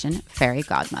fashion fairy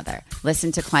godmother.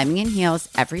 Listen to Climbing in Heels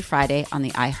every Friday on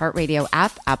the iHeartRadio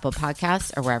app, Apple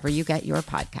Podcasts, or wherever you get your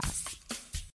podcasts.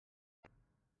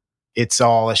 It's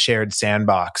all a shared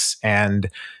sandbox. And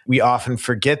we often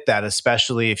forget that,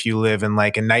 especially if you live in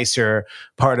like a nicer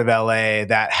part of LA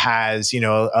that has,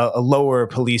 a lower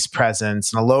police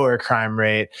presence and a lower crime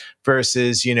rate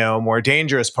versus, a more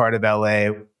dangerous part of LA.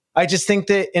 I just think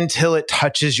that until it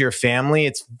touches your family,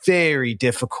 it's very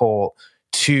difficult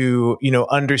to,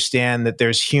 understand that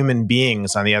there's human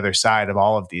beings on the other side of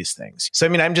all of these things. So,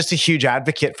 I'm just a huge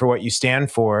advocate for what you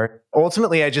stand for.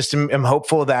 Ultimately, I just am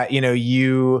hopeful that,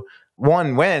 you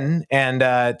one, win,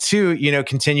 and two,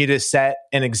 continue to set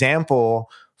an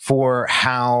example for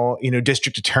how,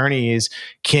 district attorneys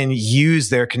can use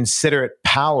their considerate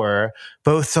power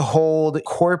both to hold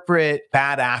corporate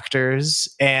bad actors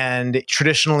and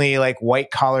traditionally like white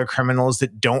collar criminals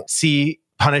that don't see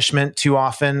punishment too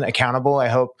often accountable. I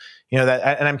hope,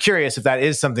 that, and I'm curious if that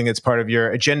is something that's part of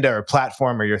your agenda or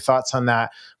platform or your thoughts on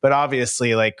that. But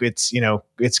obviously, like it's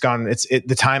gone,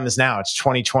 the time is now. It's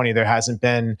 2020. There hasn't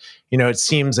been, it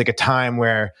seems like a time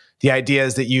where the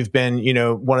ideas that you've been,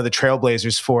 one of the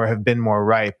trailblazers for have been more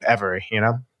ripe ever,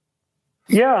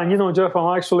 Yeah. And, Jeff,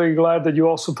 I'm actually glad that you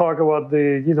also talk about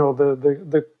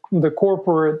the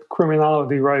corporate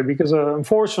criminality, right? Because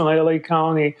unfortunately, LA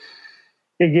County,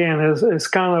 again, is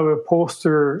kind of a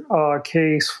poster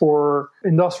case for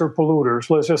industrial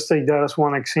polluters. Let's just take that as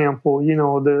one example.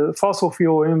 The fossil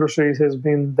fuel industry has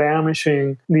been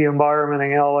damaging the environment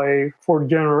in LA for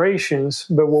generations.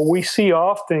 But what we see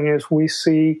often is we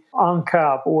see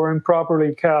uncapped or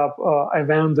improperly capped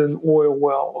abandoned oil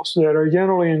wells that are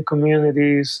generally in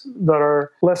communities that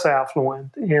are less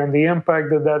affluent. And the impact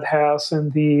that has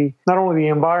in not only the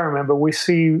environment, but we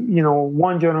see,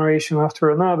 one generation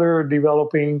after another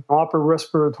developing upper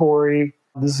respiratory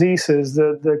diseases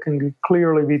that can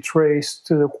clearly be traced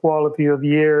to the quality of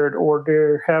the air, or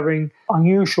they're having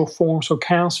unusual forms of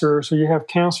cancer. So you have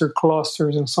cancer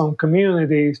clusters in some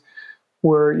communities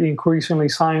where increasingly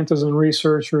scientists and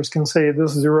researchers can say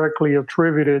this is directly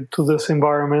attributed to this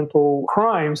environmental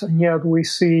crimes. And yet we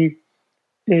see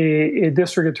a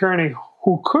district attorney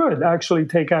who could actually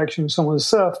take action on some of the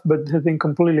stuff, but has been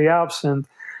completely absent.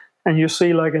 And you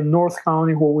see, like in North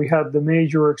County, where we had the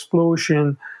major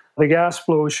explosion, the gas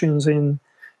explosions and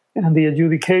the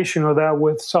adjudication of that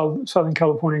with Southern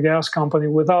California Gas Company,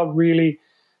 without really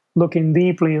looking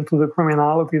deeply into the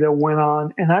criminality that went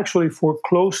on and actually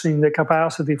foreclosing the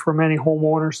capacity for many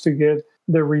homeowners to get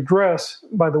the redress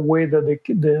by the way that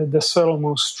the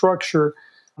settlement was structured.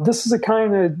 This is the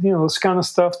kind of, this kind of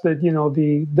stuff that,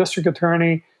 the district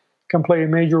attorney can play a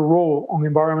major role on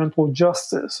environmental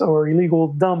justice or illegal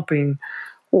dumping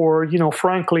or,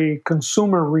 frankly,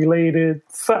 consumer-related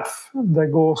theft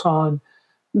that goes on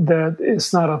that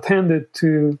is not attended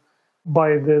to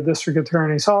by the district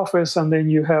attorney's office. And then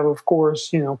you have, of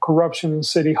course, corruption in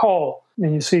City Hall.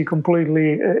 And you see a complete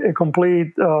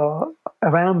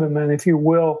abandonment, if you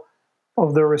will,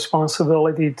 of the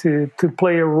responsibility to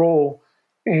play a role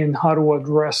in how to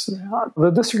address that.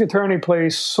 The district attorney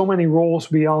plays so many roles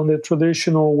beyond the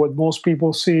traditional, what most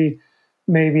people see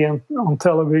maybe on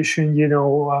television,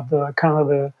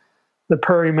 the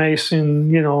Perry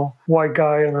Mason, white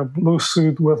guy in a blue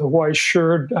suit with a white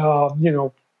shirt,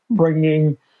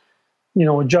 bringing,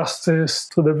 justice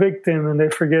to the victim. And they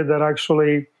forget that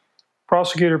actually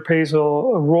prosecutor plays a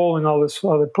role in all these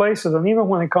other places. And even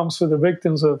when it comes to the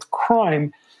victims of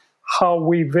crime, how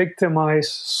we victimize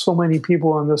so many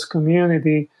people in this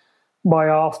community by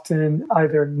often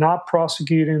either not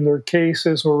prosecuting their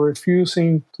cases or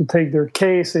refusing to take their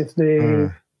case if they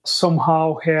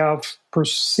somehow have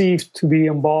perceived to be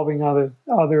involving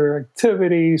other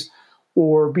activities,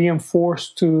 or being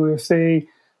forced to, if they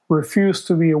refuse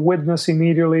to be a witness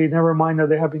immediately, never mind that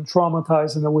they have been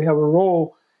traumatized and that we have a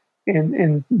role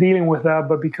in dealing with that,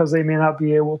 but because they may not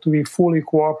be able to be fully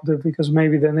cooperative because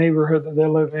maybe the neighborhood that they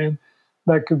live in,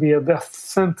 that could be a death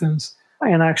sentence,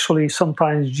 and actually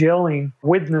sometimes jailing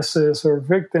witnesses or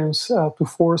victims to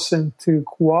force them to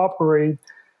cooperate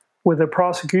with the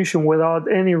prosecution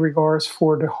without any regards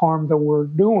for the harm that we're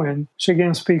doing, which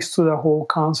again speaks to the whole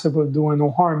concept of doing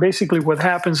no harm. Basically what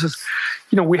happens is,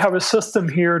 we have a system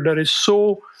here that is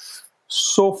so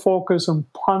focused on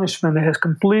punishment that has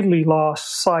completely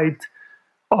lost sight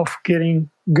of getting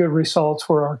good results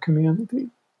for our community.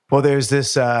 Well, there's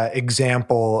this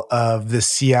example of the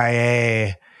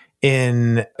CIA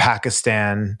in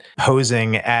Pakistan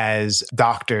posing as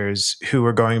doctors who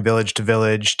were going village to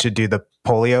village to do the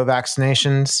polio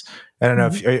vaccinations. I don't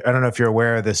know if you're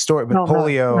aware of this story, but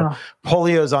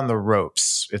polio's on the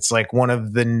ropes. It's like one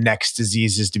of the next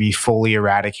diseases to be fully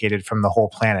eradicated from the whole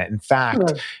planet. In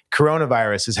fact,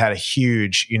 coronavirus has had a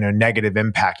huge, negative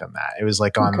impact on that. It was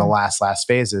like on the last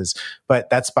phases, but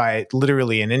that's by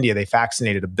literally in India, they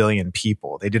vaccinated 1 billion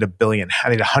people. They did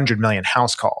 100 million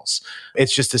house calls.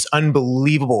 It's just this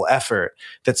unbelievable effort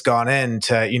that's gone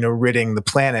into, ridding the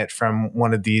planet from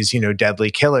one of these, deadly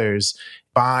killers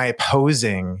by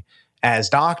posing as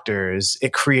doctors.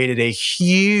 It created a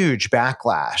huge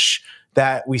backlash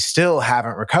that we still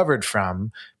haven't recovered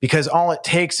from, because all it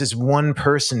takes is one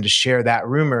person to share that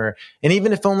rumor. And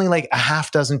even if only like a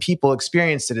half dozen people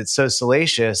experienced it, it's so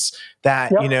salacious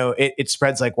that, it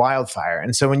spreads like wildfire.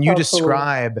 And so when you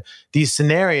describe these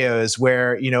scenarios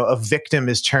where, a victim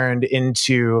is turned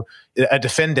into a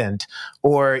defendant,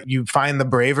 or you find the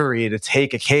bravery to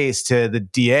take a case to the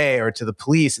DA or to the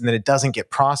police and then it doesn't get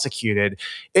prosecuted,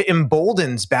 it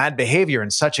emboldens bad behavior in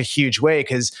such a huge way,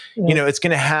 because, it's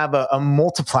going to have a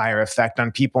multiplier effect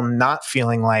on people not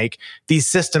feeling like these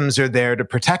systems are there to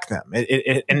protect them.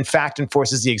 It in fact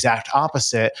enforces the exact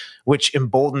opposite, which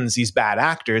emboldens these bad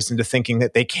actors into thinking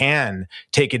that they can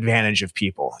take advantage of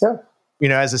people.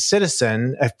 Yeah. As a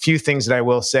citizen, a few things that I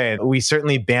will say: we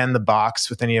certainly ban the box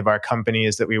with any of our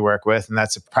companies that we work with. And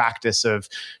that's a practice of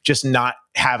just not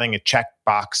having a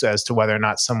checkbox as to whether or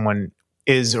not someone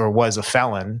is or was a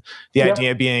felon. The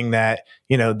idea being that,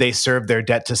 they serve their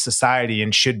debt to society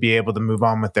and should be able to move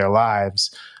on with their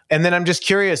lives. And then I'm just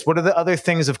curious, what are the other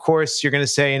things? Of course, you're going to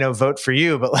say, vote for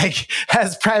you, but like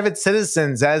as private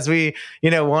citizens, as we,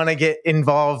 want to get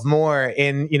involved more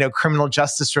in, criminal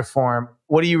justice reform,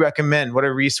 what do you recommend? What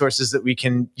are resources that we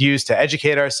can use to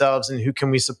educate ourselves, and who can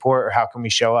we support, or how can we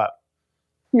show up?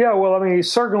 Yeah, well,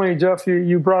 certainly, Jeff,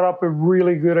 you brought up a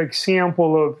really good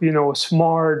example of,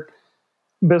 smart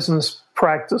business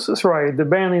practices, right? The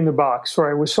banning the box,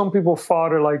 right? Which some people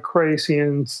fought it like crazy,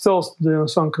 and still do in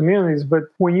some communities. But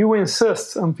when you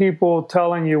insist on people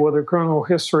telling you what their criminal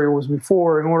history was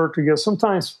before in order to get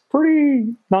sometimes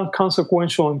pretty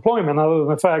non-consequential employment, other than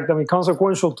the fact,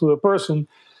 consequential to the person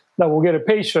that will get a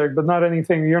paycheck, but not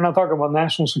anything, you're not talking about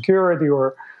national security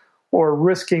or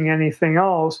risking anything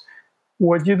else.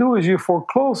 What you do is you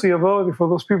foreclose the ability for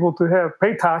those people to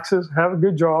pay taxes, have a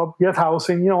good job, get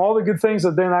housing, all the good things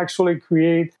that then actually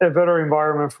create a better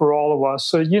environment for all of us.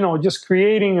 So, just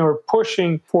creating or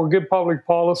pushing for good public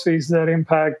policies that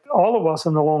impact all of us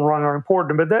in the long run are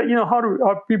important. But that,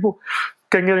 how people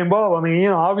can get involved.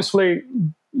 Obviously,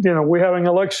 we have an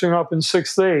election up in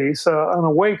 6 days on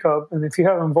a wake up, and if you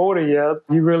haven't voted yet,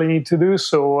 you really need to do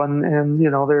so. And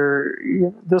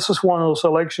this is one of those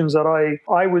elections that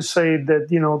I would say that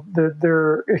that there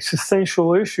are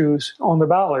existential issues on the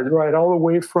ballot, right, all the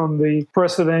way from the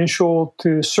presidential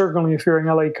to certainly if you're an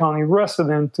LA County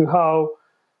resident to how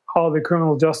the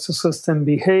criminal justice system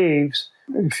behaves.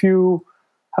 If you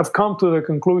have come to the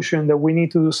conclusion that we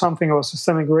need to do something about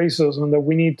systemic racism, that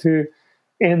we need to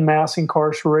end mass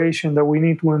incarceration, that we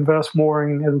need to invest more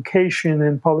in education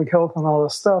and public health and all that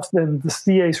stuff, then this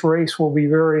DA's race will be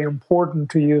very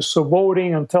important to you. So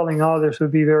voting and telling others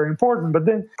would be very important. But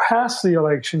then past the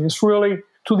election, it's really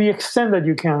to the extent that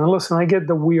you can. And listen, I get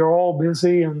that we are all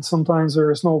busy and sometimes there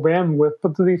is no bandwidth,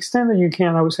 but to the extent that you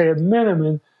can, I would say at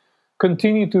minimum,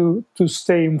 continue to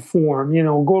stay informed.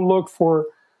 Go look for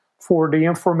the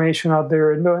information out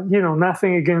there. And,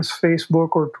 nothing against Facebook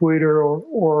or Twitter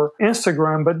or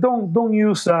Instagram, but don't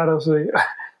use that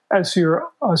as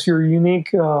your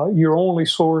unique, your only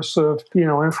source of,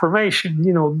 information.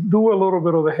 Do a little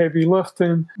bit of the heavy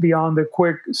lifting beyond the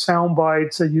quick sound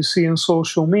bites that you see in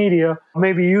social media.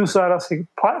 Maybe use that as a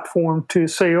platform to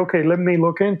say, okay, let me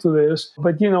look into this.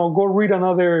 But, go read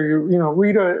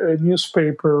read a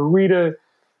newspaper, read a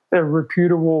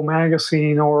reputable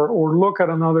magazine, or look at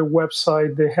another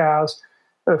website that has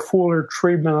a fuller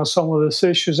treatment of some of these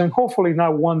issues, and hopefully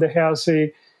not one that has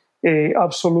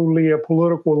absolutely a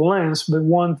political lens, but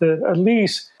one that at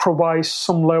least provides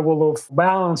some level of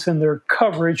balance in their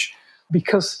coverage,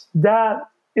 because that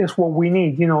is what we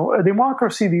need. A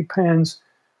democracy depends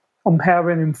on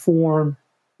having informed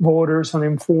voters and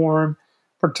informed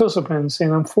participants,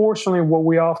 and unfortunately what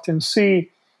we often see,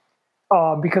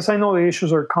 because I know the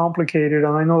issues are complicated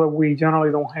and I know that we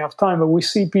generally don't have time, but we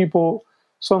see people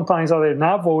sometimes that they're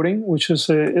not voting, which is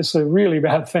a really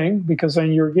bad thing, because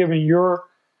then you're giving your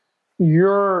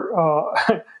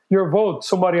vote,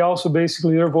 somebody else,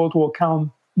 basically their vote will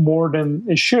count more than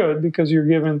it should, because you're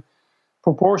giving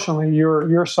proportionally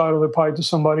your side of the pie to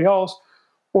somebody else,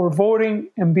 or voting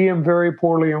and being very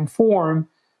poorly informed,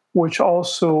 which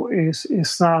also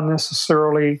is not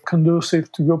necessarily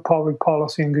conducive to good public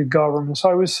policy and good government. So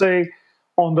I would say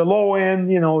on the low end,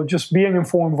 just be an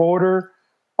informed voter.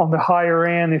 On the higher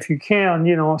end, if you can,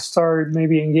 start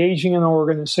maybe engaging in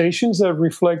organizations that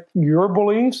reflect your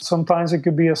beliefs. Sometimes it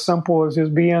could be as simple as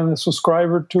just being a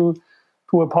subscriber to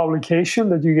a publication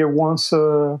that you get once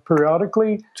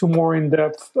periodically, to more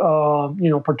in-depth,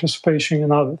 participation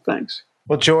in other things.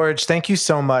 Well, George, thank you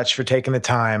so much for taking the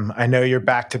time. I know you're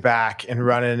back-to-back and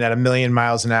running at 1,000,000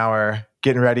 miles an hour,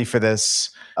 getting ready for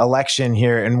this election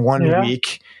here in 1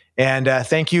 week. And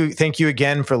thank you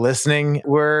again for listening.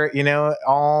 We're,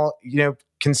 all,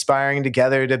 conspiring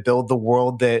together to build the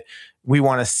world that we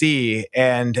want to see.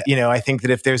 And, I think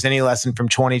that if there's any lesson from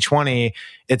 2020,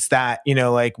 it's that,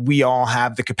 we all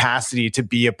have the capacity to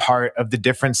be a part of the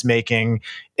difference making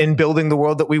in building the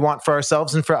world that we want for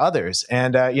ourselves and for others.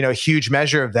 And, a huge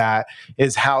measure of that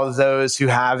is how those who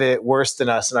have it worse than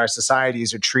us in our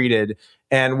societies are treated,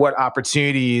 and what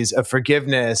opportunities of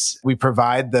forgiveness we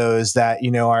provide those that,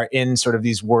 are in sort of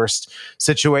these worst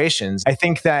situations. I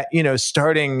think that,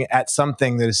 starting at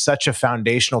something that is such a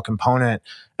foundational component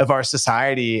of our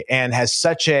society and has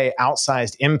such a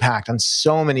outsized impact on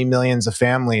so many millions of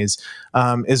families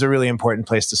is a really important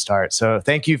place to start. So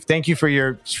thank you for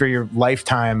your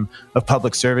lifetime of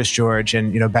public service, George,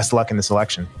 and, best of luck in this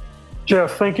election.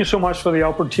 Jeff, thank you so much for the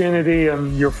opportunity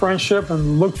and your friendship,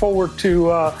 and look forward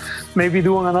to maybe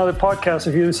doing another podcast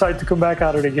if you decide to come back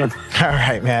at it again. All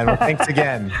right, man. Well, thanks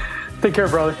again. Take care,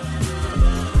 brother.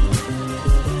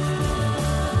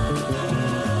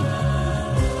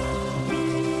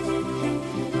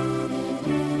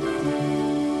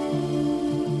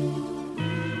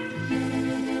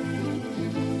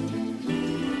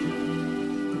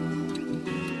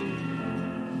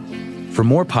 For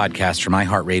more podcasts from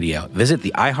iHeartRadio, visit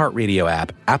the iHeartRadio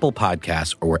app, Apple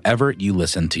Podcasts, or wherever you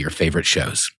listen to your favorite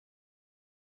shows.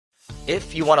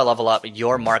 If you want to level up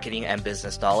your marketing and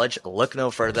business knowledge, look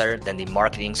no further than the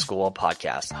Marketing School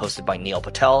podcast, hosted by Neil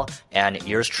Patel and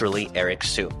yours truly, Eric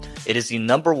Su. It is the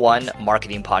 #1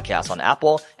 marketing podcast on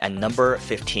Apple and number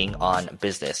 15 on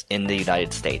business in the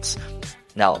United States.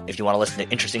 Now, if you want to listen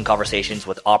to interesting conversations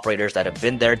with operators that have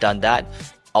been there, done that,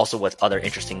 also with other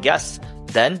interesting guests,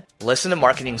 then listen to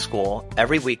Marketing School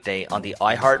every weekday on the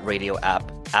iHeartRadio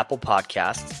app, Apple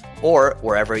Podcasts, or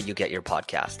wherever you get your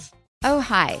podcasts. Oh,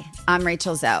 hi, I'm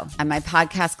Rachel Zoe, and my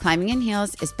podcast, Climbing in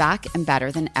Heels, is back and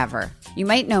better than ever. You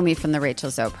might know me from the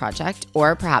Rachel Zoe Project,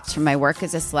 or perhaps from my work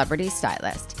as a celebrity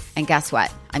stylist. And guess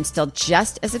what? I'm still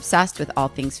just as obsessed with all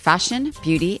things fashion,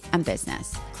 beauty, and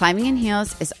business. Climbing in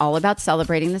Heels is all about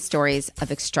celebrating the stories of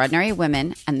extraordinary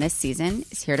women, and this season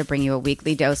is here to bring you a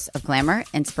weekly dose of glamour,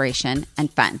 inspiration,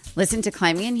 and fun. Listen to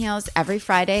Climbing in Heels every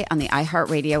Friday on the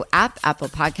iHeartRadio app, Apple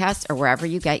Podcasts, or wherever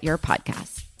you get your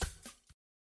podcasts.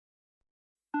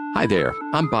 Hi there,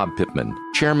 I'm Bob Pittman,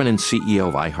 Chairman and CEO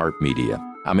of iHeartMedia.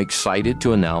 I'm excited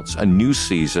to announce a new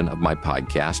season of my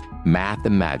podcast, Math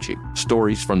and Magic,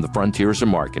 Stories from the Frontiers of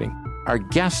Marketing. Our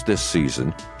guests this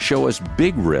season show us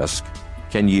big risk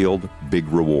can yield big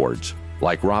rewards,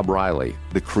 like Rob Riley,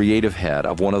 the creative head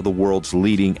of one of the world's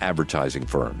leading advertising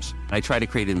firms. I try to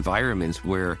create environments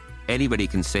where anybody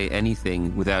can say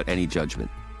anything without any judgment.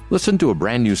 Listen to a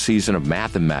brand new season of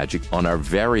Math and Magic on our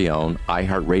very own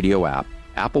iHeartRadio app,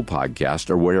 Apple Podcast,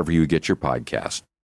 or wherever you get your podcast.